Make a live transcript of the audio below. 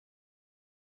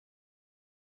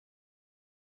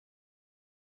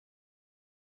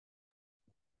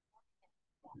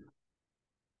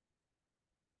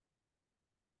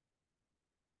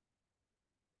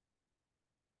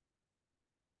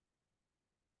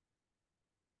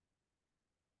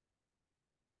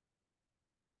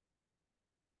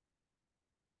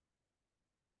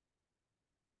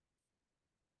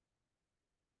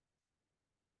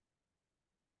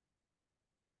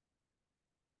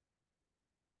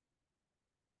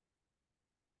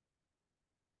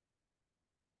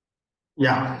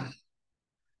Yeah.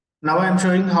 Now I'm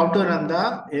showing how to run the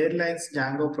Airlines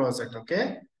Django project. Okay.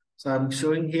 So I'm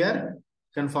showing here.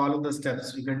 You can follow the steps.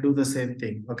 You can do the same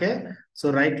thing. Okay. So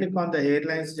right click on the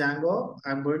Airlines Django.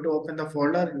 I'm going to open the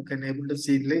folder. You can able to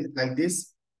see like this.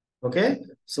 Okay.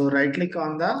 So right click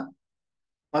on the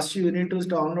first you need to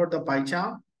download the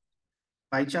PyCharm.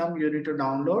 PyCharm you need to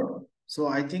download. So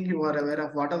I think you are aware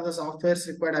of what are the softwares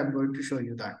required. I'm going to show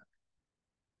you that.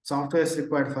 Softwares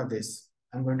required for this.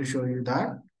 I'm going to show you that.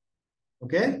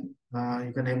 Okay.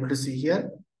 You can able to see here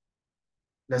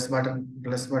plus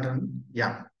button.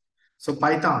 Yeah. So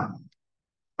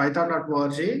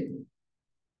python.org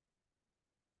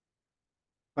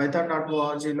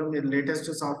లో మీరు latest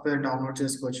software download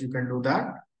చేసుకోవచ్చు. You can do that.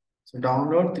 So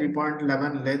download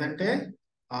 3.11 లేదంటే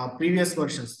previous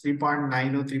versions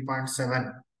 3.9 3.7.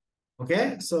 Okay.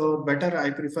 So better I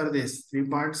prefer this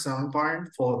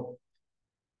 3.7.4.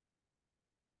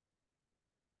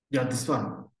 Yeah this one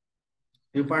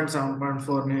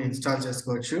 3.7.4 ని install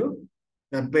చేసుకోవచ్చు.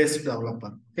 Web based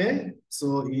developer. Okay. So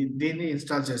దీన్ని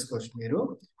install చేసుకోవచ్చు మీరు.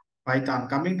 Python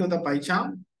coming to the పైచామ్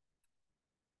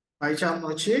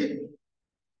వచ్చి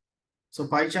so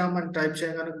పైచామ్ అని type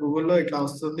చేయగానే గూగుల్లో ఇట్లా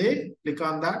వస్తుంది. క్లిక్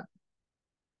ఆన్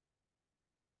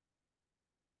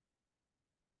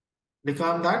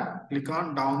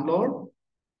డౌన్లోడ్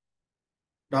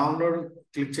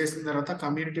క్లిక్ చేసిన తర్వాత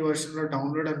కమ్యూనిటీ వర్షన్ లో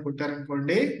డౌన్లోడ్ అని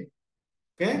కొట్టారనుకోండి.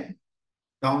 ఓకే.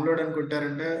 డౌన్లోడ్ అని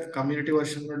కొట్టారంటే కమ్యూనిటీ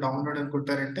వర్షన్ లో డౌన్లోడ్ అని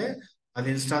కొట్టారంటే అది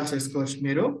ఇన్స్టాల్ చేసుకోవచ్చు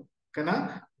మీరు. ఓకేనా.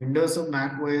 Windows,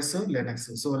 Mac OS, Linux.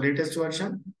 So latest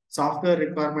version software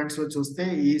requirements లో చూస్తే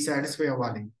ఈ సాటిస్ఫై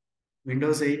అవ్వాలి.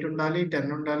 విండోస్ 8 ఉండాలి, 10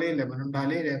 ఉండాలి, 11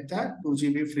 ఉండాలి, లేకపోతే 2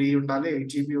 GB ఫ్రీ ఉండాలి. 8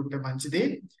 GB ఉంటే మంచిది.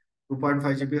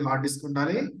 2.5 GB హార్డ్ డిస్క్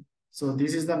ఉండాలి. So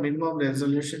this is the minimum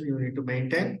resolution you need to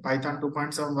maintain. Python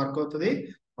 2.7 work అవుతుంది.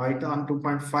 Python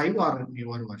 2.5 are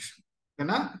newer version.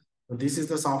 ఓకేనా. This is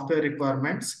the software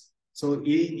requirements. So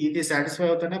ఇది సాటిస్ఫై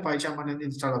అవుతూనే పైచామ్ అనేది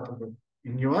ఇన్స్టాల్ అవుతుంది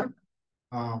in your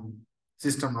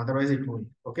system. Otherwise it move.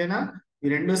 ఓకేనా. ఈ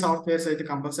రెండు సాఫ్ట్వేర్స్ అయితే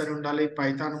కంపల్సరీ ఉండాలి.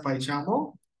 Python, పైచాము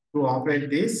to operate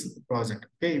this project.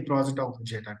 Okay. ఈ ప్రాజెక్ట్ ఓపెన్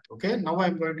చేయడానికి. Okay. Now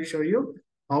I'm going to show you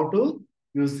how to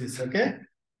use this. Okay.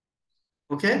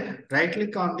 Okay. Right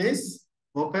click on this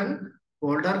open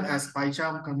folder as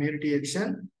పైచామ్ community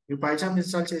edition. ఈ పైచామ్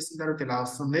install చేసిన తర్వాత ఇలా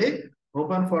వస్తుంది.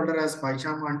 Open folder as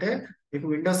పైచామ్ అంటే మీకు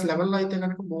Windows లెవెల్లో అయితే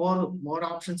కనుక మోర్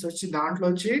ఆప్షన్స్ వచ్చి దాంట్లో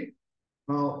వచ్చి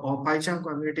పైచామ్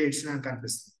కమ్యూనిటీ ఎడిషన్ అని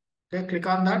కనిపిస్తుంది. Okay. Click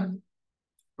on that.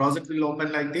 Project will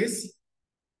open like this.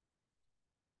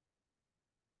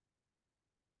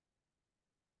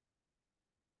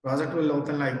 Project will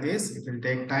open like this. It will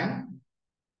take time.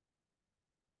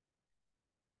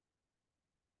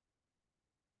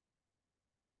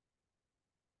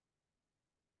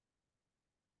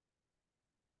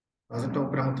 Project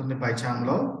open అవుతుంది పైచామ్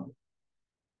లో.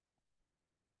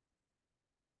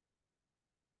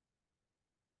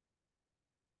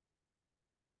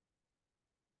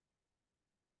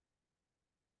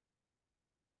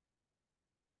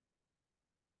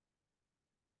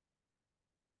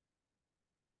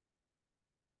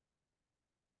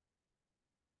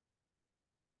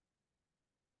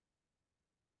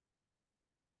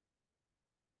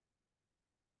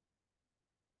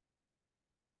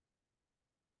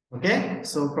 ఓకే.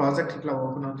 సో ప్రాజెక్ట్ ఇట్లా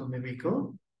ఓపెన్ అవుతుంది మీకు.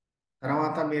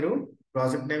 తర్వాత మీరు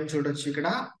ప్రాజెక్ట్ నేమ్ చూడొచ్చు ఇక్కడ.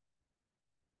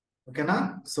 ఓకేనా.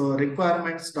 So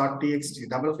requirements.txt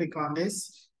double click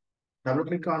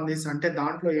on this అంటే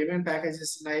దాంట్లో ఏమేమి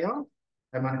ప్యాకేజెస్ ఉన్నాయో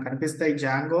అవి మనకు కనిపిస్తాయి.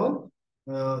 Django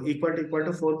equal to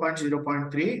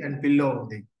 4.0.3 and pillow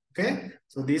ఉంది. Okay.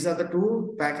 So these are the 2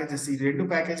 packages. ఈ 2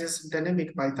 ప్యాకేజెస్ ఉంటేనే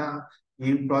మీకు పైథాన్ ఈ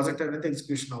ప్రాజెక్ట్ అనేది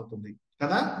ఎగ్జిక్యూషన్ అవుతుంది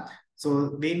కదా. సో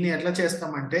దీన్ని ఎట్లా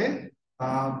చేస్తామంటే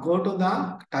go to the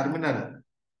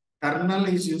terminal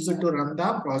is used to run the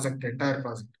project, entire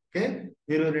project. Okay.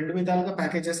 మీరు 2 విధాలుగా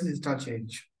ప్యాకేజెస్ ఇన్స్టాల్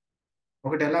చేయొచ్చు.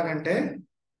 ఒకటి ఎలాగంటే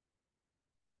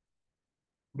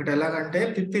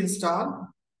పిప్ install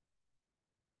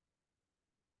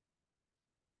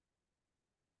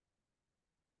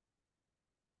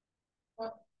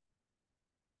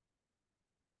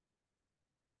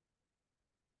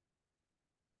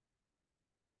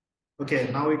okay.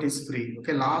 Now it is free.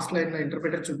 Okay. Last line లో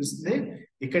ఇంటర్ప్రిటర్ చూపిస్తుంది.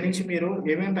 ఇక్కడ నుంచి మీరు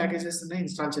ఏమేమి ప్యాకేజెస్ ఉన్నాయి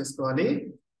ఇన్స్టాల్ చేసుకోవాలి.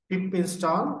 పిప్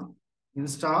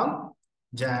ఇన్స్టాల్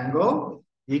జాంగో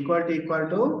ఈక్వల్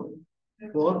టు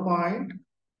 4.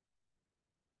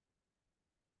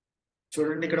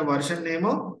 చూడండి ఇక్కడ వర్షన్ నేమ్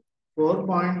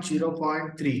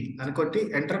 4.0.3 అని కొట్టి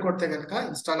ఎంటర్ కొడితే కనుక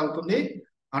ఇన్స్టాల్ అవుతుంది.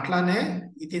 అట్లానే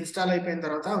ఇది ఇన్స్టాల్ అయిపోయిన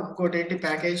తర్వాత ఇంకోటి ఏంటి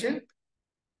ప్యాకేజ్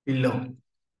పిల్లో.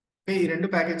 ఓకే. ఈ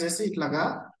 2 ప్యాకేజెస్ ఇట్లాగా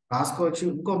రాసుకోవచ్చు.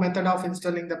 ఇంకో method of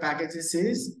installing the packages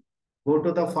is go to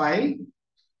the file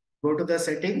go to the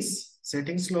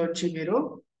settings లోంచి మీరు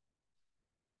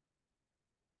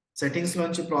సెట్టింగ్స్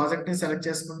లోంచి ప్రాజెక్ట్ ని సెలెక్ట్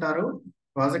చేసుకుంటారు.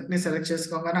 ప్రాజెక్ట్ ని సెలెక్ట్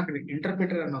చేసుకోగానే అక్కడ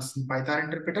ఇంటర్ప్రిటర్ అని వస్తుంది, పైథాన్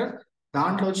ఇంటర్ప్రిటర్.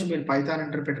 దాంట్లో వచ్చి మీరు పైథాన్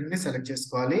ఇంటర్ప్రిటర్ ని సెలెక్ట్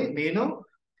చేసుకోవాలి. నేను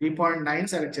 3.9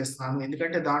 సెలెక్ట్ చేస్తున్నాను,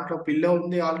 ఎందుకంటే దాంట్లో పిల్లో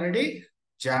ఉంది, ఆల్రెడీ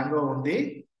జాంగో ఉంది,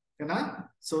 ఓకేనా.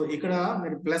 సో ఇక్కడ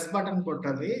మీరు ప్లస్ బటన్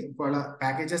కొట్టాలి. ఒకవేళ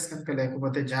ప్యాకేజెస్ కనుక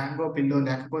లేకపోతే, జాంగో పిల్లో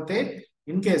లేకపోతే,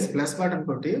 ఇన్ కేస్ ప్లస్ బటన్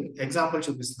కొట్టి ఎగ్జాంపుల్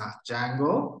చూపిస్తున్నా,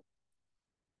 జాంగో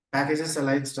ప్యాకేజెస్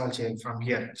ఎలా ఇన్స్టాల్ చేయాలి ఫ్రమ్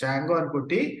హియర్, జాంగో అని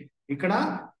కొట్టి ఇక్కడ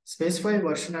స్పెసిఫై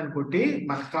వర్షన్ అని కొట్టి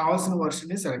మనకు కావాల్సిన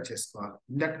వర్షన్ ని సెలెక్ట్ చేసుకోవాలి.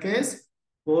 ఇన్ దట్ కేస్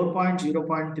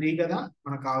 4.0.3 కదా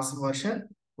మనకు కావాల్సిన వర్షన్,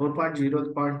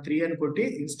 4.0.3 అని కొట్టి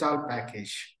ఇన్స్టాల్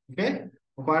ప్యాకేజ్. ఓకే,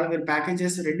 ఒకవేళ మీరు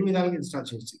ప్యాకేజెస్ రెండు విధాలుగా ఇన్స్టాల్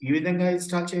చేయొచ్చు. ఈ విధంగా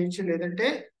ఇన్స్టాల్ చేయొచ్చు, లేదంటే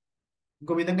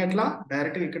ఇంకో విధంగా ఎట్లా,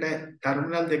 డైరెక్ట్ ఇక్కడే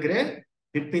టెర్మినల్ దగ్గరే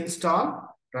పిప్ ఇన్స్టాల్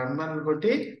టెర్మినల్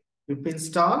కొట్టి పిప్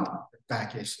install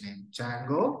package name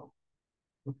Django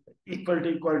equal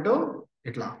to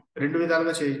ఇట్లా రెండు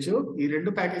విధాలుగా చేయొచ్చు. ఈ రెండు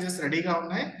ప్యాకేజెస్ రెడీగా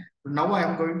ఉన్నాయి. Now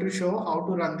I'm going to show how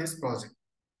to run this project.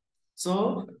 So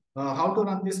how to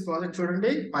run this project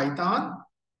చూడండి, పైథాన్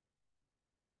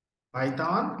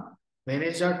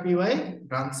manage.py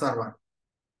రన్ సర్వర్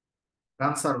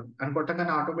అని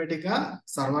కొట్టగానే ఆటోమేటిక్ గా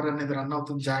సర్వర్ అనేది రన్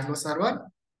అవుతుంది, జాంగో సర్వర్.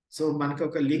 సో మనకి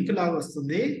ఒక లింక్ లాగా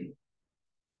వస్తుంది.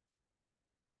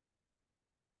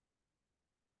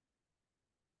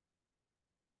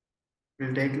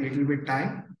 Will take little bit time.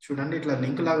 చూడండి ఇట్లా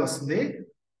లింక్ లాగా వస్తుంది.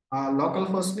 ఆ లోకల్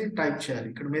హోస్ట్ ని టైప్ చేయాలి.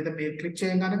 ఇక్కడ మీద మీరు క్లిక్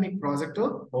చేయగానే మీకు ప్రాజెక్ట్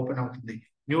ఓపెన్ అవుతుంది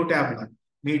న్యూ ట్యాబ్ లో.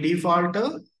 మీ డిఫాల్ట్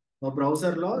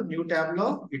బ్రౌజర్ లో న్యూ ట్యాబ్ లో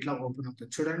ఇట్లా ఓపెన్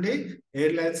అవుతుంది. చూడండి,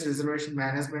 airlines reservation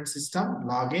management system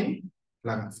login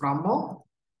from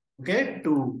okay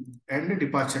to and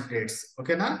departure dates,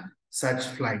 ఓకేనా, సర్చ్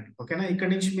ఫ్లైట్, ఓకేనా. ఇక్కడ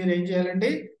నుంచి మీరు ఏం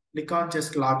చేయాలండి, క్లిక్ ఆన్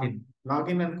జస్ట్ లాగిన్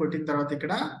అని కొట్టిన తర్వాత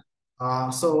ఇక్కడ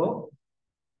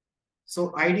సో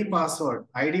ఐడి పాస్వర్డ్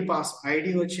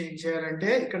ఐడి వచ్చి ఏం చేయాలంటే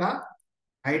ఇక్కడ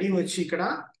ఐడి వచ్చి ఇక్కడ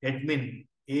అడ్మిన్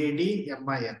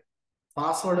ADMIN,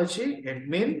 పాస్వర్డ్ వచ్చి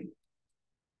అడ్మిన్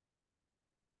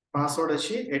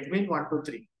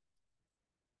 123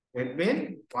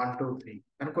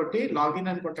 అని కొట్టి లాగిన్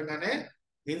అని కొట్టగానే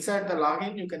inside the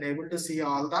login you can able to see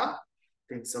all the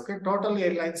things. Okay, total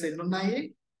airlines ఎన్ని ఉన్నాయి,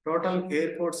 టోటల్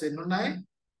ఎయిర్పోర్ట్స్ ఎన్ని ఉన్నాయి,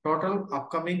 టోటల్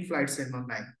అప్కమింగ్ ఫ్లైట్స్ ఎన్ని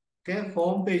ఉన్నాయి. ఓకే,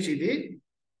 హోమ్ పేజ్ ఇది.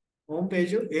 Home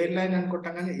page airline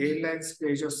అనుకుంటాగానే airlines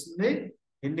page వస్తుంది.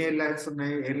 ఎన్ని ఎయిర్లైన్స్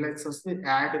ఉన్నాయి, ఎయిర్లైన్స్ వస్తుంది.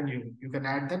 Add new, you can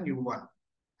add the new one.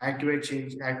 Activate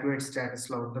status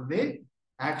లో ఉంటుంది.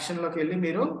 యాక్షన్ లోకి వెళ్ళి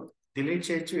మీరు డిలీట్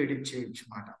చేయొచ్చు, ఎడిట్ చేయొచ్చు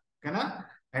అన్నమాట, ఓకేనా.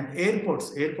 అండ్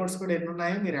ఎయిర్పోర్ట్స్ కూడా ఎన్ని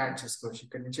ఉన్నాయో మీరు యాడ్ చేసుకోవచ్చు.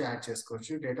 ఇక్కడ నుంచి యాడ్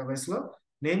చేసుకోవచ్చు. డేటాబేస్ లో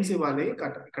నేమ్స్ ఇవ్వాలి.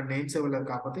 ఇక్కడ నేమ్స్ ఇవ్వలేదు,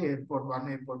 కాకపోతే ఎయిర్పోర్ట్ 1,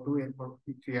 ఎయిర్పోర్ట్ 2, ఎయిర్పోర్ట్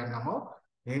 3 అన్నాము,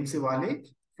 నేమ్స్ ఇవ్వాలి.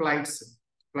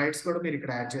 ఫ్లైట్స్ కూడా మీరు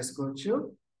ఇక్కడ యాడ్ చేసుకోవచ్చు,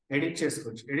 ఎడిట్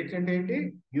చేసుకోవచ్చు. ఎడిట్ అంటే ఏంటి,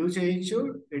 వ్యూ చేయొచ్చు,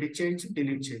 ఎడిట్ చేయొచ్చు,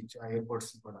 డిలీట్ చేయొచ్చు ఆ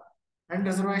ఎయిర్పోర్ట్స్ కూడా. అండ్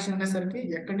రిజర్వేషన్ అనేసరికి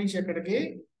ఎక్కడి నుంచి ఎక్కడికి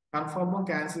కన్ఫర్మ్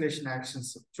క్యాన్సిలేషన్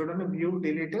యాక్షన్స్. చూడండి, వ్యూ,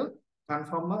 డిలీట్,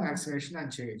 కన్ఫర్మ్, యాక్సిలేషన్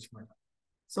అని చేయొచ్చు అన్నమాట.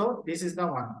 So this is the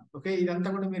one. Okay, ఇదంతా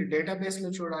కూడా మీరు డేటాబేస్ లో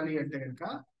చూడాలి అంటే కనుక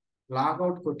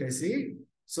లాగౌట్ కొట్టేసి,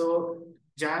 సో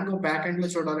జాంగో బ్యాక్ ఎండ్ లో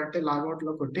చూడాలంటే లాగౌట్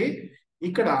లో కొట్టి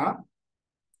ఇక్కడ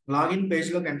లాగిన్ పేజ్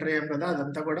లోకి ఎంటర్ అయ్యాం కదా,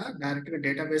 అదంతా కూడా డైరెక్ట్ గా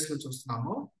డేటాబేస్ లో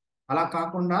చూస్తున్నాము. అలా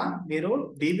కాకుండా మీరు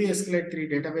DBSQL3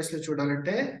 డేటాబేస్ లో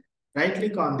చూడాలంటే right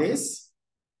click on this,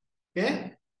 okay,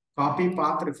 copy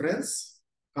path reference,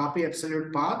 copy absolute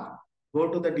path, go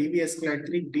to the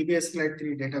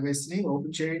DBSQL3 database ని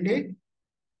ఓపెన్ చేయండి.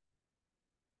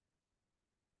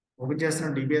 ఓపెన్ చేస్తున్న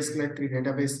DBSQL3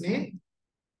 డేటాబేస్ ని.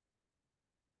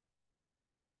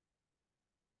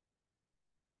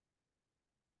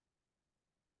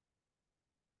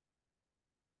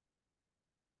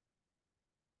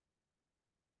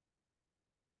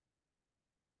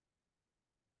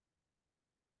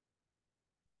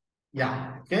 Yeah,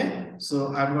 okay, so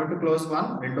I'm going to close one,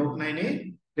 window open ayini,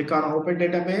 click on open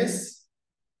database,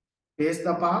 paste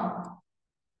the path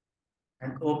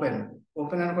and open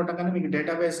అనుకుంటాగానే మీకు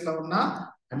database లో ఉన్న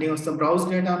అన్ని వస్తాయి. Browse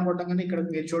data అనుకుంటాగానే ఇక్కడ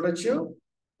మీరు చూడొచ్చు.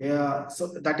 So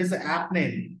that is the app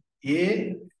name,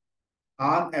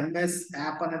 ARMS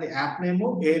app అనేది app name,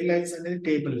 airlines అనేది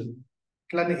టేబుల్,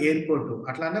 అట్లానే ఎయిర్పోర్ట్,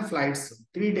 అట్లానే ఫ్లైట్స్,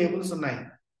 3 టేబుల్స్ ఉన్నాయి,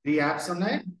 3 యాప్స్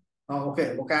ఉన్నాయి. ఓకే,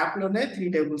 ఒక యాప్ లోనే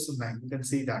 3 టేబుల్స్ ఉన్నాయి, you can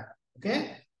see that. Okay,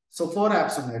 so 4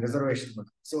 apps ఉన్నాయి రిజర్వేషన్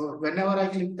కూడా. So when ever I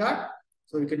click that,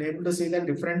 so you can able to see the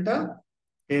different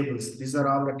tables. These are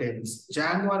all the tables.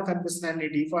 Django అని కనిపిస్తున్నాయి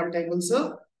default tables,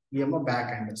 ఏమో back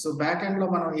end. So back end లో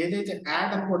మనం ఏదైతే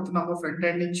add అని కొడుతున్నామో front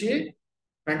end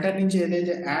నుంచి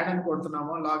ఏదైతే add అని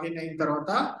కొడుతున్నామో లాగిన్ అయిన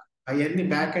తర్వాత అవన్నీ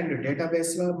బ్యాక్ ఎండ్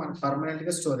డేటాబేస్ లో మనకు పర్మనెంట్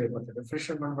గా స్టోర్ అయిపోతుంది. రిఫ్రెష్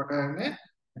కొట్టగానే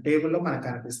టేబుల్ లో మనకు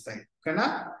కనిపిస్తాయి. ఓకేనా?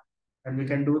 And we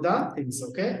can do the things.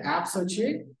 Okay, apps వచ్చి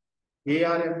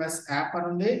ఏఆర్ఎంఎస్ యాప్ అని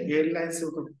ఉంది, ఎయిర్లైన్స్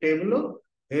ఒక టేబుల్,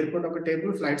 ఎయిర్పోర్ట్ ఒక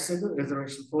టేబుల్, ఫ్లైట్స్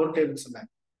రిజర్వేషన్ 4 టేబుల్స్ ఉన్నాయి.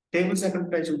 టేబుల్స్ ఎక్కడ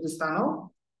ఉంటాయి చూపిస్తాను.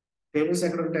 టేబుల్స్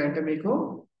ఎక్కడ ఉంటాయి అంటే మీకు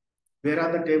వేర్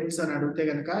ఆర్ ద టేబుల్స్ అని అడిగితే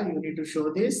కనుక you need to show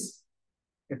this.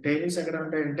 Tables ఎక్కడ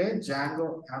ఉంటాయంటే జాంగో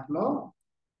యాప్ లో,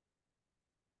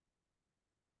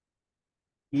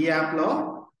 ఈ యాప్ లో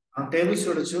టేబుల్స్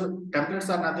చూడొచ్చు. Templates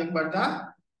are nothing but the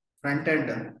front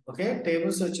end. Okay,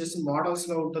 tables వచ్చేసి మోడల్స్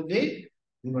లో ఉంటుంది.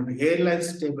 ఇదిగోండి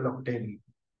ఎయిర్లైన్స్ టేబుల్ ఒక టేబుల్.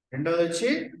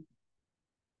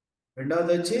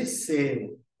 రెండవది వచ్చి సేవ్.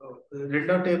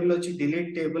 రెండో టేబుల్ వచ్చి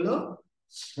డిలీట్ టేబుల్.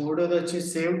 మూడోది వచ్చి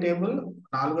సేవ్ టేబుల్.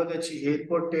 నాలుగోది వచ్చి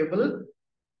airport table,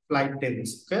 flight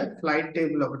tables. Okay, flight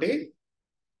table ఒకటి,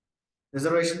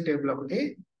 రిజర్వేషన్ టేబుల్ ఒకటి,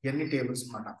 ఎన్ని టేబుల్స్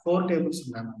అన్నమాట. 4 టేబుల్స్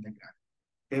ఉన్నాయి మన దగ్గర.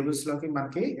 టేబుల్స్ లోకి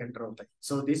మనకి ఎంటర్ అవుతాయి.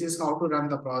 So this is how to run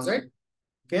the project.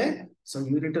 Okay, so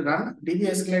unit to run DB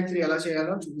Escalate 3 ఎలా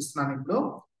చేయాలో చూపిస్తున్నాను ఇప్పుడు.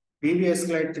 DB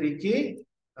Escalate 3 కి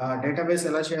డేటాబేస్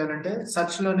ఎలా చేయాలంటే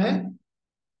సెర్చ్ లోనే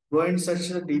go and search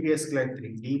DB Escalate 3.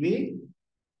 DB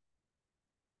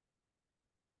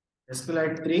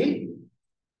Escalate 3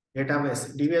 database.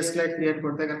 DB Escalate 3 అని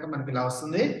కొడితే కనుక మనకి ఇలా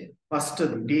వస్తుంది. First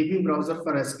DB browser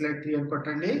for Escalate 3 అని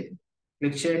కొట్టండి.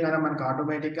 క్లిక్ చేయగానే మనకి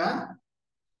ఆటోమేటిక్ గా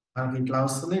మనకి ఇట్లా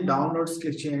వస్తుంది. డౌన్లోడ్స్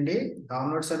క్లిక్ చేయండి.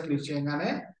 డౌన్లోడ్స్ అని క్లిక్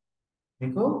చేయగానే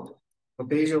మీకు ఒక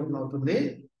పేజ్ ఓపెన్ అవుతుంది.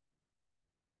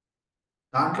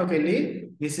 దాంట్లోకి వెళ్ళి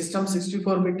మీ సిస్టమ్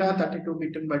 64 బిట్ 32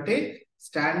 బిట్ బట్టి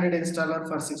standard installer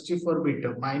for 64 bit.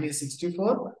 Mine is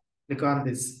 64. Click on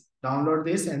this, download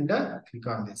this and click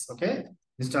on this. Okay,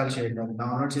 install చేయండి.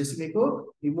 డౌన్లోడ్ చేసి మీకు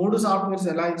ఈ 3 సాఫ్ట్వేర్స్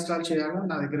ఎలా ఇన్స్టాల్ చేయాలో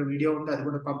నా దగ్గర వీడియో ఉంది, అది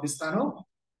కూడా పంపిస్తాను.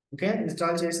 ఓకే,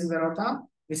 ఇన్స్టాల్ చేసిన తర్వాత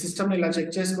మీ సిస్టమ్ ఇలా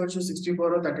చెక్ చేసుకోవచ్చు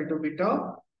 64 32 బిట్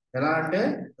ఎలా అంటే.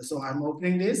 So I'm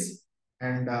opening this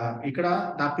and ఇక్కడ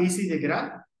నా పీసీ దగ్గర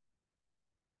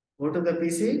go to the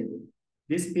PC.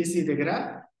 This PC దగ్గర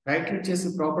రైట్ క్లిక్ చేసి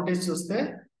ప్రాపర్టీస్ చూస్తే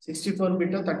 64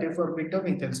 బిట్ 34 బిట్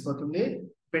మీకు తెలిసిపోతుంది.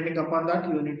 Depending upon that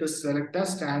you need to select the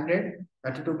standard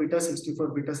 32 bit 64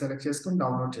 bit select చేసుకుని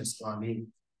డౌన్లోడ్ చేసుకోవాలి.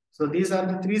 So these are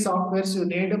the 3 softwares you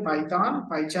need: Python,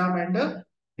 పైచామ్ and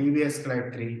DB Escalate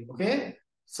 3. Okay,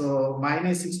 so mine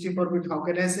is 64 bit. How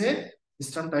can I say?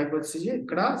 System type వచ్చి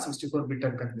ఇక్కడ 64 bit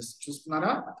అని కనిపిస్తుంది,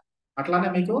 చూస్తున్నారా? అట్లానే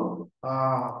మీకు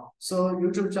so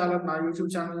YouTube channel, నా యూట్యూబ్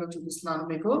ఛానల్లో చూపిస్తున్నాను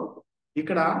మీకు.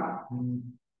 ఇక్కడ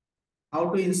how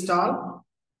to install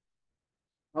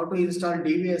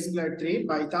DB Escalate 3,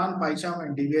 Python, పైచామ్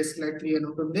and DB Escalate 3 అని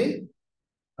ఉంటుంది.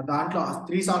 దాంట్లో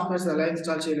 3 సాఫ్ట్వేర్స్ ఎలా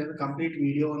ఇన్స్టాల్ చేయలేదు కంప్లీట్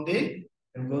వీడియో ఉంది.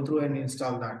 Go through and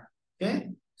install that. Okay,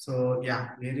 so yeah,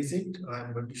 where is it?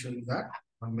 I'm going to show you that.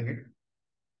 1 minute.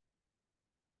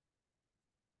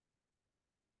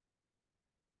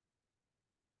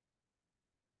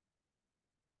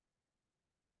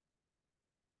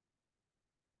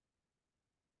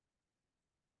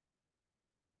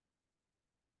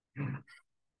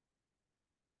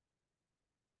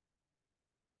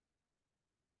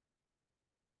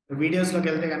 Videos లోకి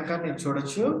వెళ్తే కనుక మీరు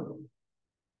చూడొచ్చు,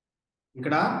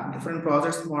 ఇక్కడ డిఫరెంట్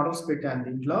ప్రాజెక్ట్స్ మోడల్స్ పెట్టాను.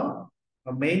 దీంట్లో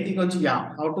మెయిన్ థింగ్ వచ్చి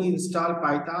how to install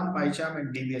Python, పైచామ్ and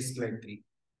DB Escalate 3.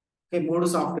 Okay, 3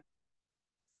 software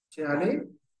చేయాలి.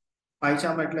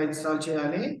 పైచామ్ ఎట్లా ఇన్స్టాల్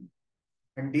చేయాలి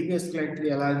అండ్ DB Escalate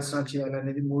 3 ఎలా ఇన్స్టాల్ చేయాలి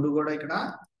అనేది 3 కూడా ఇక్కడ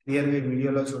క్లియర్ గా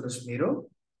వీడియోలో చూడొచ్చు మీరు.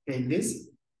 In this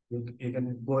you can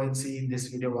go and see in this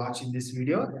video, watch in this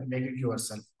video and make it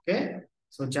yourself. Okay,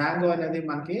 so Django అనేది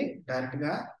మనకి డైరెక్ట్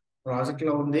గా ప్రాజెక్ట్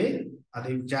లో ఉంది.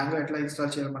 అది Django ఎట్లా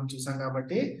ఇన్స్టాల్ చేయాలి మనం చూసాం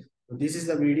కాబట్టి this is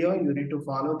the video. You need to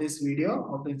follow this video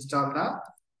how to install the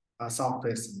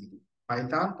softwares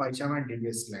Python, PyCharm and DB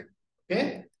Escalate. Okay,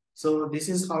 so this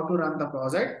is how to run the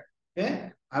project.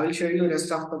 Okay, I will show you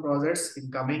rest of the projects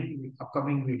in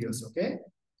upcoming videos. Okay,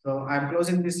 so I am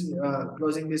closing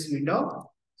this window.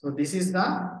 So this is the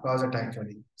project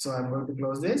actually. So I am going to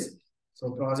close this. So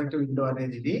project window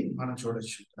అనేది ఇది మనం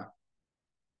చూడొచ్చు. ఇక్కడ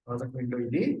project window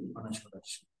ఇది మనం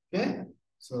చూడొచ్చు. Okay,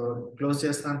 so close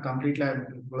చేస్తాను. Completely I am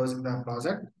closing the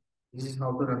project. This is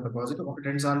how to run the project. ఒక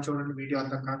 10 సార్లు చూడండి, వీడియో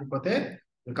అర్థం కాకపోతే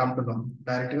కమ్ టు నో.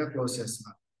 డైరెక్ట్ గా క్లోజ్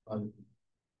చేస్తున్నాను.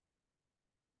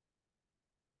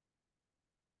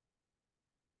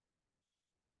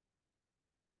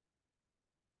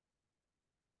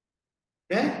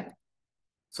 Okay,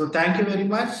 so thank you very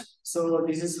much. So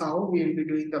this is how we will be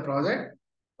doing the project.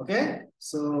 Okay,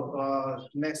 so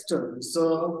next, so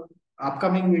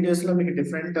upcoming videos lo meeku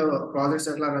different projects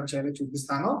etla run cheyalo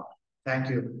chupistanu. Thank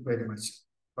you very much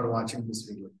for watching this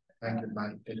video. Thank you.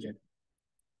 Bye. Take care.